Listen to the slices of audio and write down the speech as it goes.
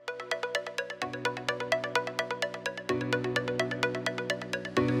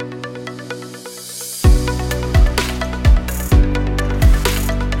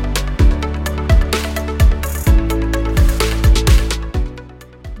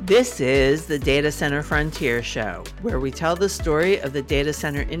This is the Data Center Frontier Show, where we tell the story of the data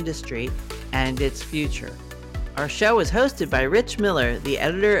center industry and its future. Our show is hosted by Rich Miller, the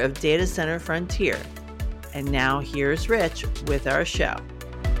editor of Data Center Frontier. And now here's Rich with our show.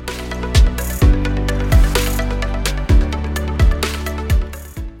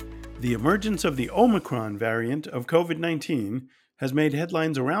 The emergence of the Omicron variant of COVID-19 has made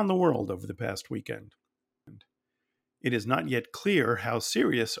headlines around the world over the past weekend. It is not yet clear how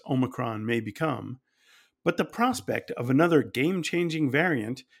serious Omicron may become, but the prospect of another game-changing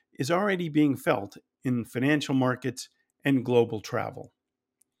variant is already being felt in financial markets and global travel.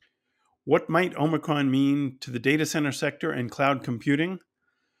 What might Omicron mean to the data center sector and cloud computing?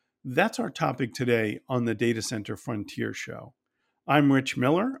 That's our topic today on the Data Center Frontier Show. I'm Rich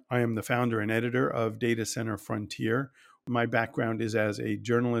Miller. I am the founder and editor of Data Center Frontier. My background is as a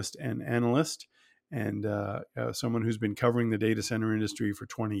journalist and analyst, and someone who's been covering the data center industry for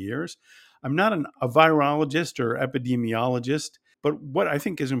 20 years. I'm not a virologist or epidemiologist, but what I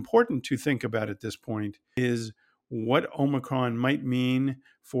think is important to think about at this point is what Omicron might mean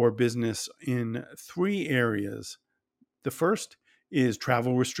for business in three areas. The first is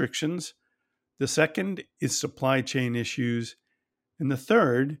travel restrictions. The second is supply chain issues. And the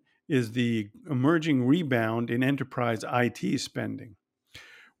third is the emerging rebound in enterprise IT spending.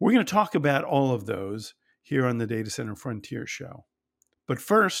 We're going to talk about all of those here on the Data Center Frontier Show. But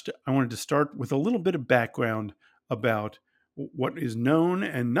first, I wanted to start with a little bit of background about what is known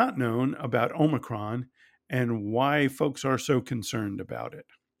and not known about Omicron and why folks are so concerned about it.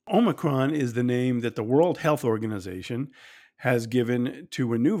 Omicron is the name that the World Health Organization has given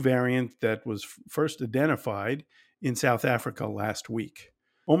to a new variant that was first identified in South Africa last week.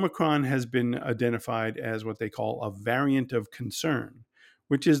 Omicron has been identified as what they call a variant of concern,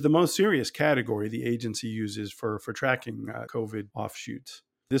 which is the most serious category the agency uses for tracking COVID offshoots.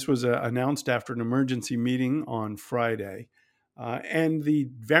 This was announced after an emergency meeting on Friday. And the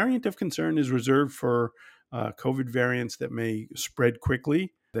variant of concern is reserved for COVID variants that may spread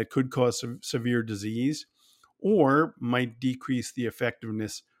quickly, that could cause severe disease, or might decrease the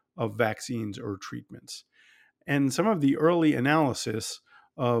effectiveness of vaccines or treatments. And some of the early analysis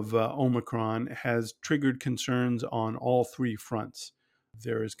of Omicron has triggered concerns on all three fronts.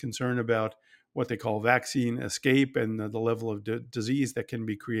 There is concern about what they call vaccine escape and the level of disease that can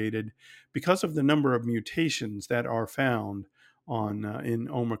be created because of the number of mutations that are found in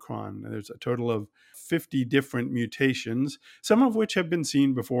Omicron. There's a total of 50 different mutations, some of which have been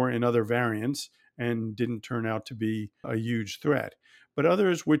seen before in other variants and didn't turn out to be a huge threat, but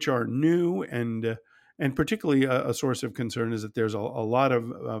others which are new and particularly a source of concern is that there's a lot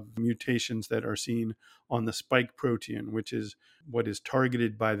of mutations that are seen on the spike protein, which is what is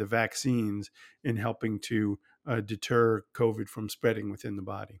targeted by the vaccines in helping to deter COVID from spreading within the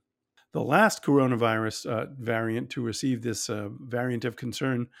body. The last coronavirus variant to receive this variant of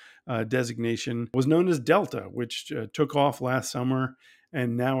concern designation was known as Delta, which took off last summer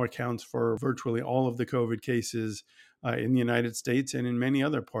and now accounts for virtually all of the COVID cases in the United States and in many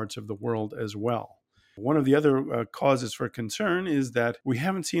other parts of the world as well. One of the other causes for concern is that we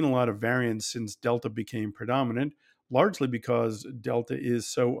haven't seen a lot of variants since Delta became predominant, largely because Delta is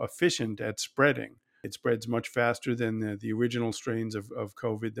so efficient at spreading. It spreads much faster than the original strains of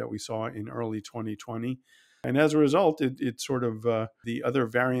COVID that we saw in early 2020. And as a result, it sort of the other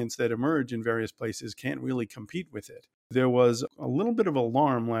variants that emerge in various places can't really compete with it. There was a little bit of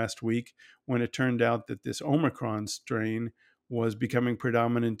alarm last week when it turned out that this Omicron strain was becoming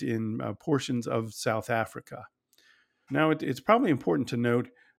predominant in portions of South Africa. Now, it's probably important to note,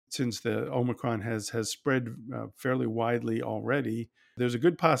 since the Omicron has spread fairly widely already, there's a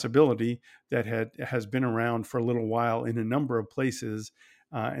good possibility that has been around for a little while in a number of places,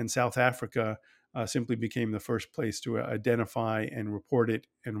 and South Africa simply became the first place to identify and report it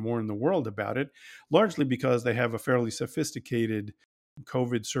and warn the world about it, largely because they have a fairly sophisticated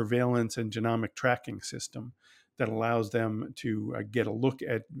COVID surveillance and genomic tracking system that allows them to get a look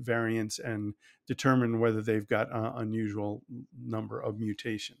at variants and determine whether they've got an unusual number of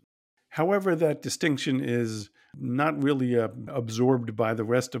mutations. However, that distinction is not really absorbed by the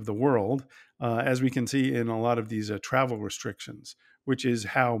rest of the world, as we can see in a lot of these travel restrictions, which is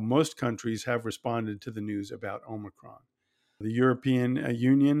how most countries have responded to the news about Omicron. The European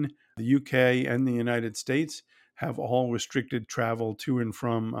Union, the UK, and the United States have all restricted travel to and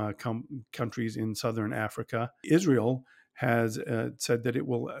from countries in southern Africa. Israel has said that it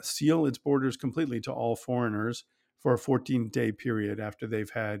will seal its borders completely to all foreigners for a 14-day period after they've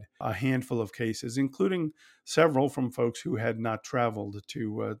had a handful of cases, including several from folks who had not traveled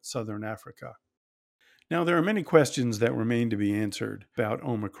to southern Africa. Now, there are many questions that remain to be answered about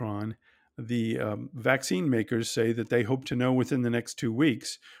Omicron. The vaccine makers say that they hope to know within the next 2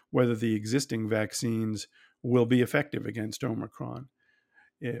 weeks whether the existing vaccines will be effective against Omicron.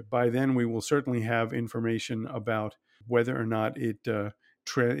 By then, we will certainly have information about whether or not it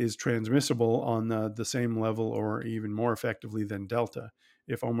is transmissible on the same level or even more effectively than Delta.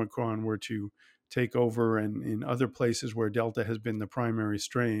 If Omicron were to take over and in other places where Delta has been the primary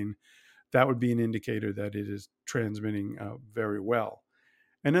strain, that would be an indicator that it is transmitting very well.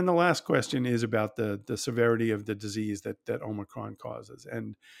 And then the last question is about the severity of the disease that Omicron causes.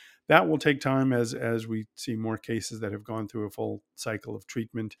 And that will take time as we see more cases that have gone through a full cycle of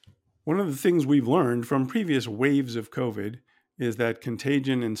treatment. One of the things we've learned from previous waves of COVID is that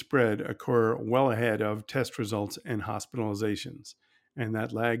contagion and spread occur well ahead of test results and hospitalizations. And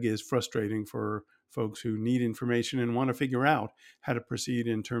that lag is frustrating for folks who need information and want to figure out how to proceed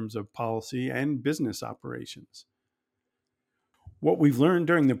in terms of policy and business operations. What we've learned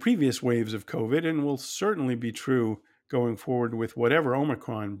during the previous waves of COVID, and will certainly be true going forward with whatever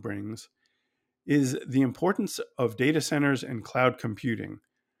Omicron brings, is the importance of data centers and cloud computing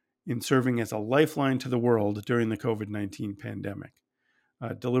in serving as a lifeline to the world during the COVID-19 pandemic,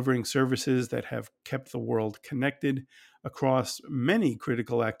 delivering services that have kept the world connected across many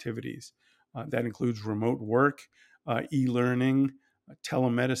critical activities. That includes remote work, e-learning,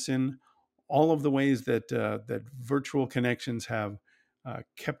 telemedicine, all of the ways that virtual connections have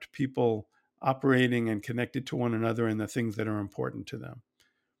kept people operating and connected to one another and the things that are important to them.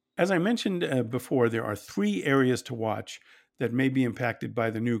 As I mentioned before, there are 3 areas to watch that may be impacted by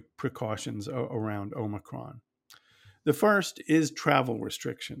the new precautions around Omicron. The first is travel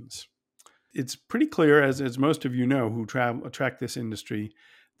restrictions. It's pretty clear, as most of you know who track this industry,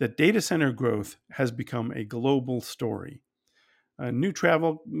 that data center growth has become a global story. New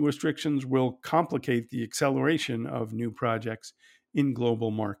travel restrictions will complicate the acceleration of new projects in global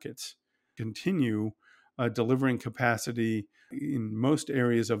markets, continue delivering capacity in most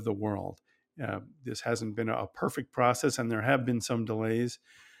areas of the world. This hasn't been a perfect process, and there have been some delays,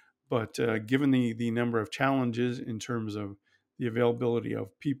 but given the number of challenges in terms of the availability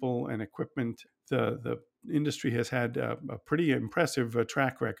of people and equipment, the industry has had a pretty impressive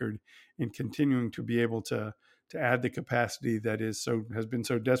track record in continuing to be able to add the capacity that has been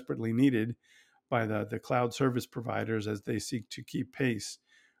so desperately needed by the cloud service providers as they seek to keep pace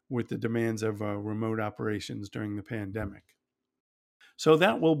with the demands of remote operations during the pandemic. So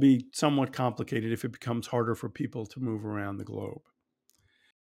that will be somewhat complicated if it becomes harder for people to move around the globe.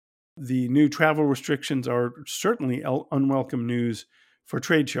 The new travel restrictions are certainly unwelcome news for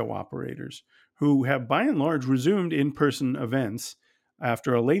trade show operators who have by and large resumed in-person events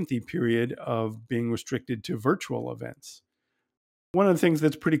after a lengthy period of being restricted to virtual events. One of the things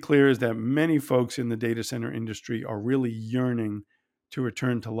that's pretty clear is that many folks in the data center industry are really yearning to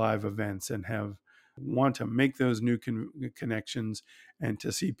return to live events and want to make those new connections and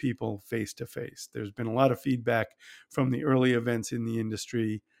to see people face to face. There's been a lot of feedback from the early events in the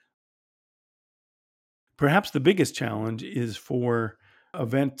industry. Perhaps the biggest challenge is for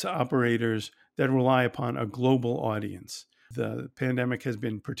event operators that rely upon a global audience. The pandemic has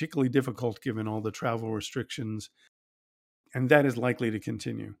been particularly difficult given all the travel restrictions, and that is likely to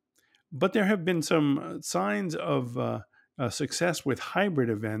continue. But there have been some signs of success with hybrid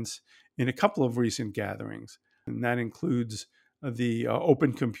events in a couple of recent gatherings, and that includes the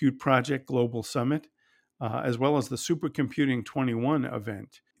Open Compute Project Global Summit, as well as the Supercomputing 21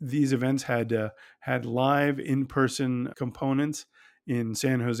 event. These events had live in-person components in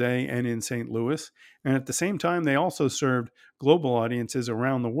San Jose and in St. Louis. And at the same time, they also served global audiences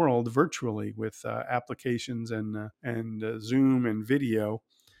around the world virtually with applications and Zoom and video.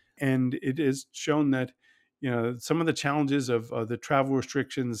 And it is shown that some of the challenges of the travel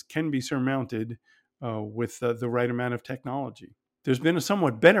restrictions can be surmounted with the right amount of technology. There's been a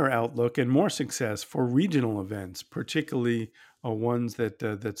somewhat better outlook and more success for regional events, particularly ones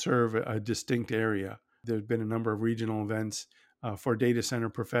that serve a distinct area. There's been a number of regional events for data center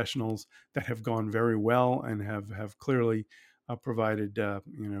professionals that have gone very well and have clearly provided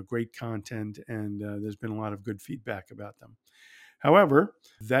great content, and there's been a lot of good feedback about them. However,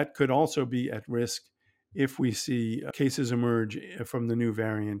 that could also be at risk if we see cases emerge from the new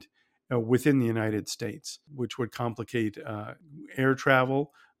variant within the United States, which would complicate air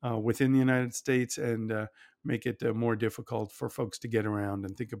travel within the United States and make it more difficult for folks to get around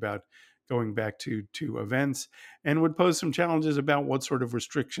and think about going back to events, and would pose some challenges about what sort of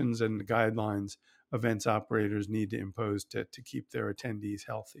restrictions and guidelines events operators need to impose to keep their attendees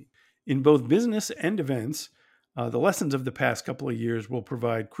healthy. In both business and events, The lessons of the past couple of years will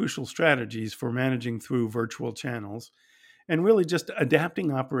provide crucial strategies for managing through virtual channels and really just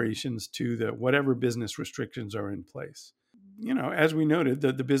adapting operations to whatever business restrictions are in place. As we noted,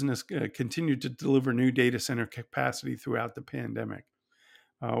 the business continued to deliver new data center capacity throughout the pandemic,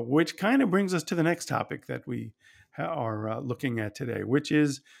 which kind of brings us to the next topic that we are looking at today, which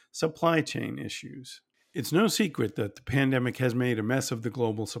is supply chain issues. It's no secret that the pandemic has made a mess of the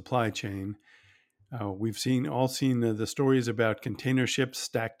global supply chain. We've all seen the stories about container ships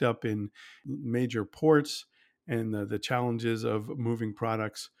stacked up in major ports and the challenges of moving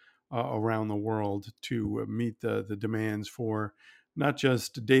products around the world to meet the demands for not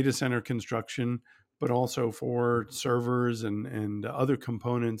just data center construction, but also for servers and other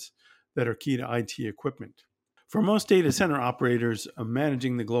components that are key to IT equipment. For most data center operators,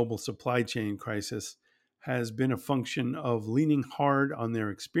 managing the global supply chain crisis has been a function of leaning hard on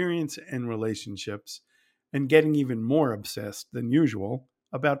their experience and relationships and getting even more obsessed than usual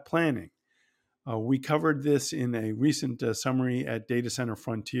about planning. We covered this in a recent summary at Data Center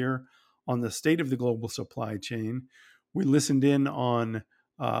Frontier on the state of the global supply chain. We listened in on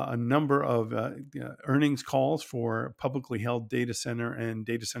a number of earnings calls for publicly held data center and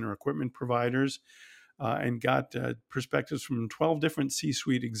data center equipment providers and got perspectives from 12 different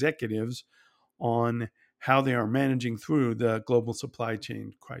C-suite executives on how they are managing through the global supply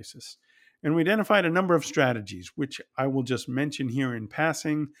chain crisis. And we identified a number of strategies, which I will just mention here in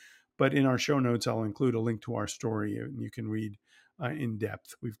passing, but in our show notes, I'll include a link to our story and you can read in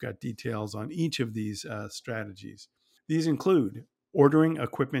depth. We've got details on each of these strategies. These include ordering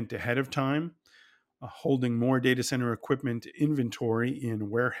equipment ahead of time, holding more data center equipment inventory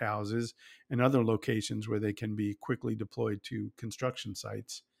in warehouses and other locations where they can be quickly deployed to construction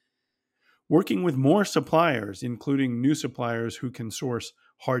sites, working with more suppliers, including new suppliers who can source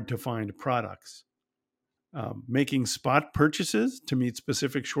hard-to-find products, making spot purchases to meet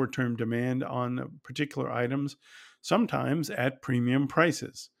specific short-term demand on particular items, sometimes at premium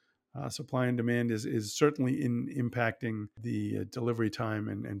prices. Supply and demand is certainly impacting the delivery time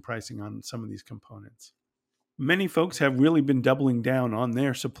and pricing on some of these components. Many folks have really been doubling down on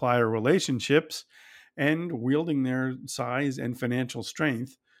their supplier relationships and wielding their size and financial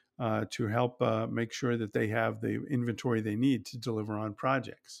strength to help make sure that they have the inventory they need to deliver on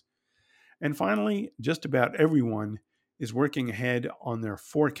projects. And finally, just about everyone is working ahead on their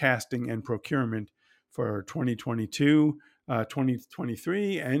forecasting and procurement for 2022,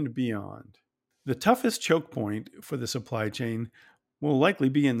 2023, and beyond. The toughest choke point for the supply chain will likely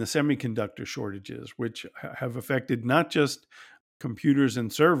be in the semiconductor shortages, which have affected not just computers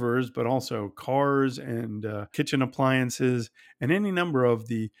and servers, but also cars and kitchen appliances and any number of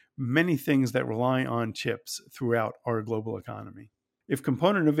the many things that rely on chips throughout our global economy. If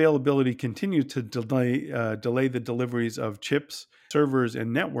component availability continues to delay the deliveries of chips, servers,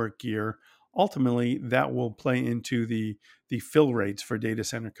 and network gear, ultimately that will play into the fill rates for data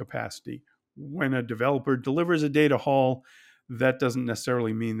center capacity. When a developer delivers a data hall, that doesn't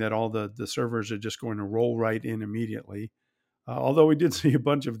necessarily mean that all the servers are just going to roll right in immediately. Although we did see a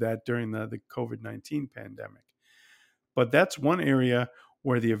bunch of that during the COVID-19 pandemic. But that's one area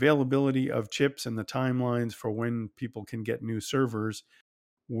where the availability of chips and the timelines for when people can get new servers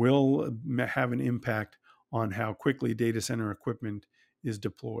will have an impact on how quickly data center equipment is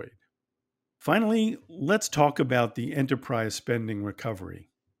deployed. Finally, let's talk about the enterprise spending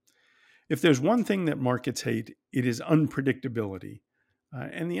recovery. If there's one thing that markets hate, it is unpredictability.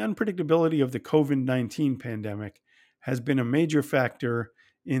 And the unpredictability of the COVID-19 pandemic has been a major factor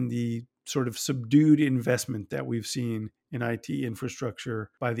in the sort of subdued investment that we've seen in IT infrastructure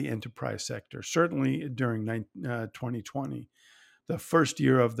by the enterprise sector, certainly during 2020, the first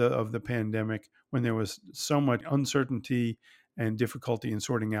year of the pandemic, when there was so much uncertainty and difficulty in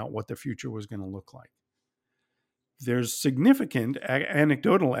sorting out what the future was going to look like. There's significant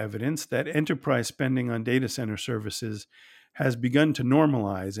anecdotal evidence that enterprise spending on data center services has begun to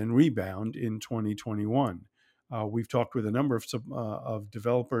normalize and rebound in 2021. We've talked with a number of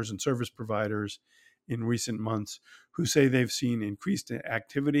developers and service providers in recent months who say they've seen increased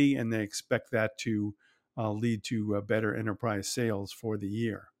activity and they expect that to lead to better enterprise sales for the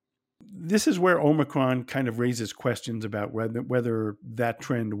year. This is where Omicron kind of raises questions about whether that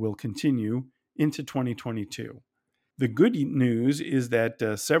trend will continue into 2022. The good news is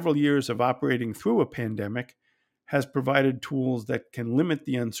that several years of operating through a pandemic has provided tools that can limit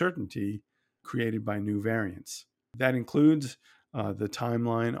the uncertainty created by new variants. That includes the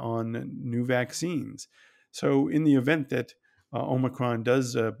timeline on new vaccines. So in the event that Omicron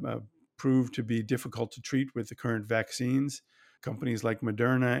does prove to be difficult to treat with the current vaccines, companies like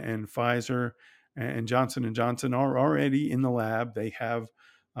Moderna and Pfizer And Johnson & Johnson are already in the lab. They have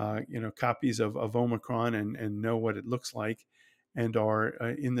copies of Omicron and know what it looks like, and are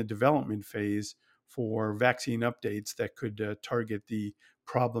in the development phase for vaccine updates that could target the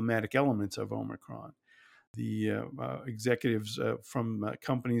problematic elements of Omicron. The executives from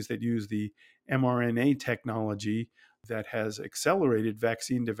companies that use the mRNA technology that has accelerated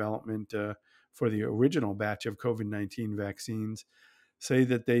vaccine development for the original batch of COVID-19 vaccines say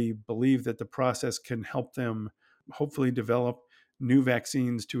that they believe that the process can help them hopefully develop new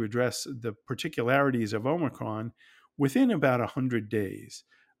vaccines to address the particularities of Omicron within about 100 days.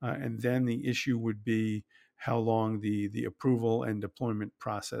 And then the issue would be how long the approval and deployment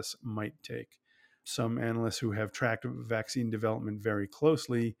process might take. Some analysts who have tracked vaccine development very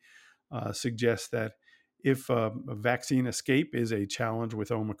closely suggest that if a vaccine escape is a challenge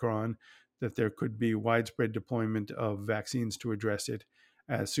with Omicron, that there could be widespread deployment of vaccines to address it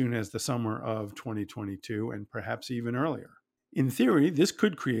as soon as the summer of 2022 and perhaps even earlier. In theory, this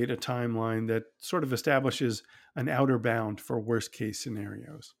could create a timeline that sort of establishes an outer bound for worst case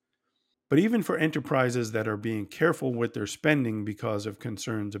scenarios. But even for enterprises that are being careful with their spending because of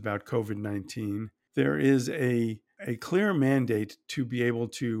concerns about COVID-19, there is a clear mandate to be able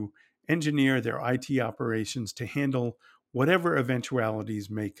to engineer their IT operations to handle whatever eventualities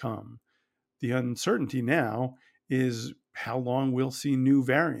may come. The uncertainty now is how long we'll see new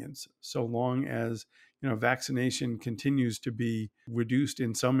variants. So long as vaccination continues to be reduced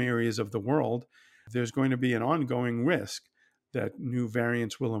in some areas of the world, there's going to be an ongoing risk that new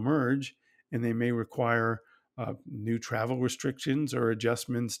variants will emerge, and they may require new travel restrictions or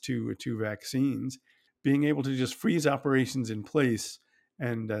adjustments to vaccines. Being able to just freeze operations in place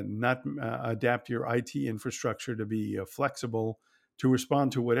and not adapt your IT infrastructure to be flexible to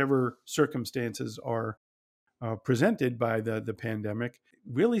respond to whatever circumstances are presented by the pandemic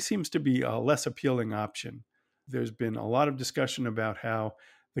really seems to be a less appealing option. There's been a lot of discussion about how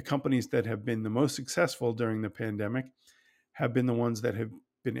the companies that have been the most successful during the pandemic have been the ones that have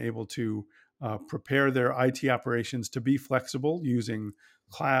been able to prepare their IT operations to be flexible using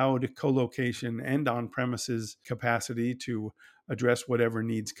cloud, co-location, and on-premises capacity to address whatever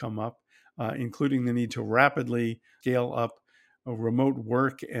needs come up, including the need to rapidly scale up remote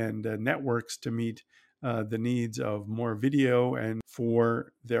work and networks to meet the needs of more video and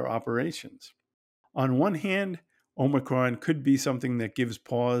for their operations. On one hand, Omicron could be something that gives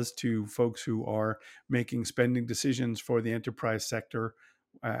pause to folks who are making spending decisions for the enterprise sector,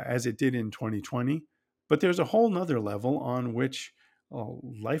 as it did in 2020. But there's a whole nother level on which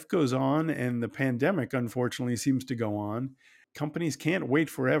life goes on, and the pandemic, unfortunately, seems to go on. Companies can't wait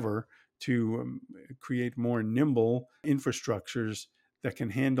forever to create more nimble infrastructures that can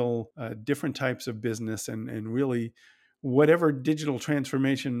handle different types of business and really whatever digital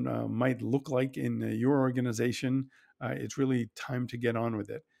transformation might look like in your organization. It's really time to get on with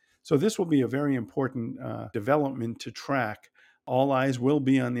it. So this will be a very important development to track. All eyes will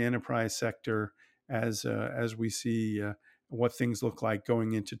be on the enterprise sector as we see what things look like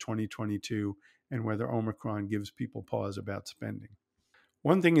going into 2022 and whether Omicron gives people pause about spending.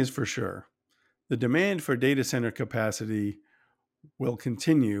 One thing is for sure, the demand for data center capacity will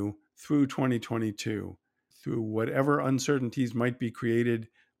continue through 2022, through whatever uncertainties might be created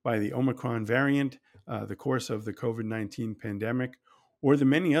by the Omicron variant, the course of the COVID-19 pandemic, or the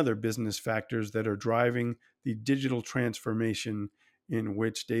many other business factors that are driving the digital transformation in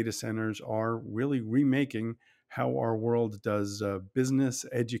which data centers are really remaking how our world does business,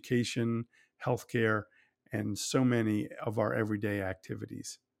 education, healthcare, and so many of our everyday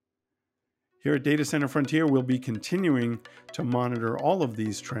activities. Here at Data Center Frontier, we'll be continuing to monitor all of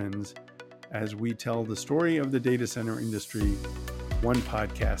these trends as we tell the story of the data center industry, one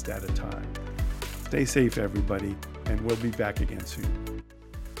podcast at a time. Stay safe, everybody, and we'll be back again soon.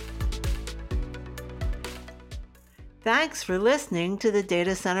 Thanks for listening to the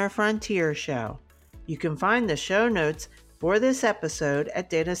Data Center Frontier Show. You can find the show notes for this episode at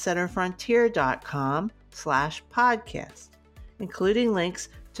datacenterfrontier.com/podcast, including links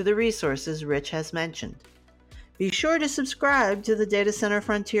to the resources Rich has mentioned. Be sure to subscribe to the Data Center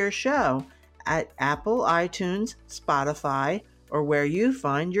Frontier Show at Apple, iTunes, Spotify, or where you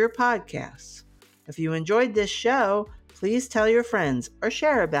find your podcasts. If you enjoyed this show, please tell your friends or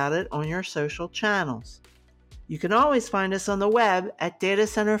share about it on your social channels. You can always find us on the web at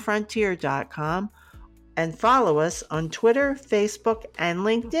datacenterfrontier.com and follow us on Twitter, Facebook, and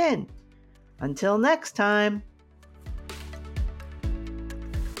LinkedIn. Until next time.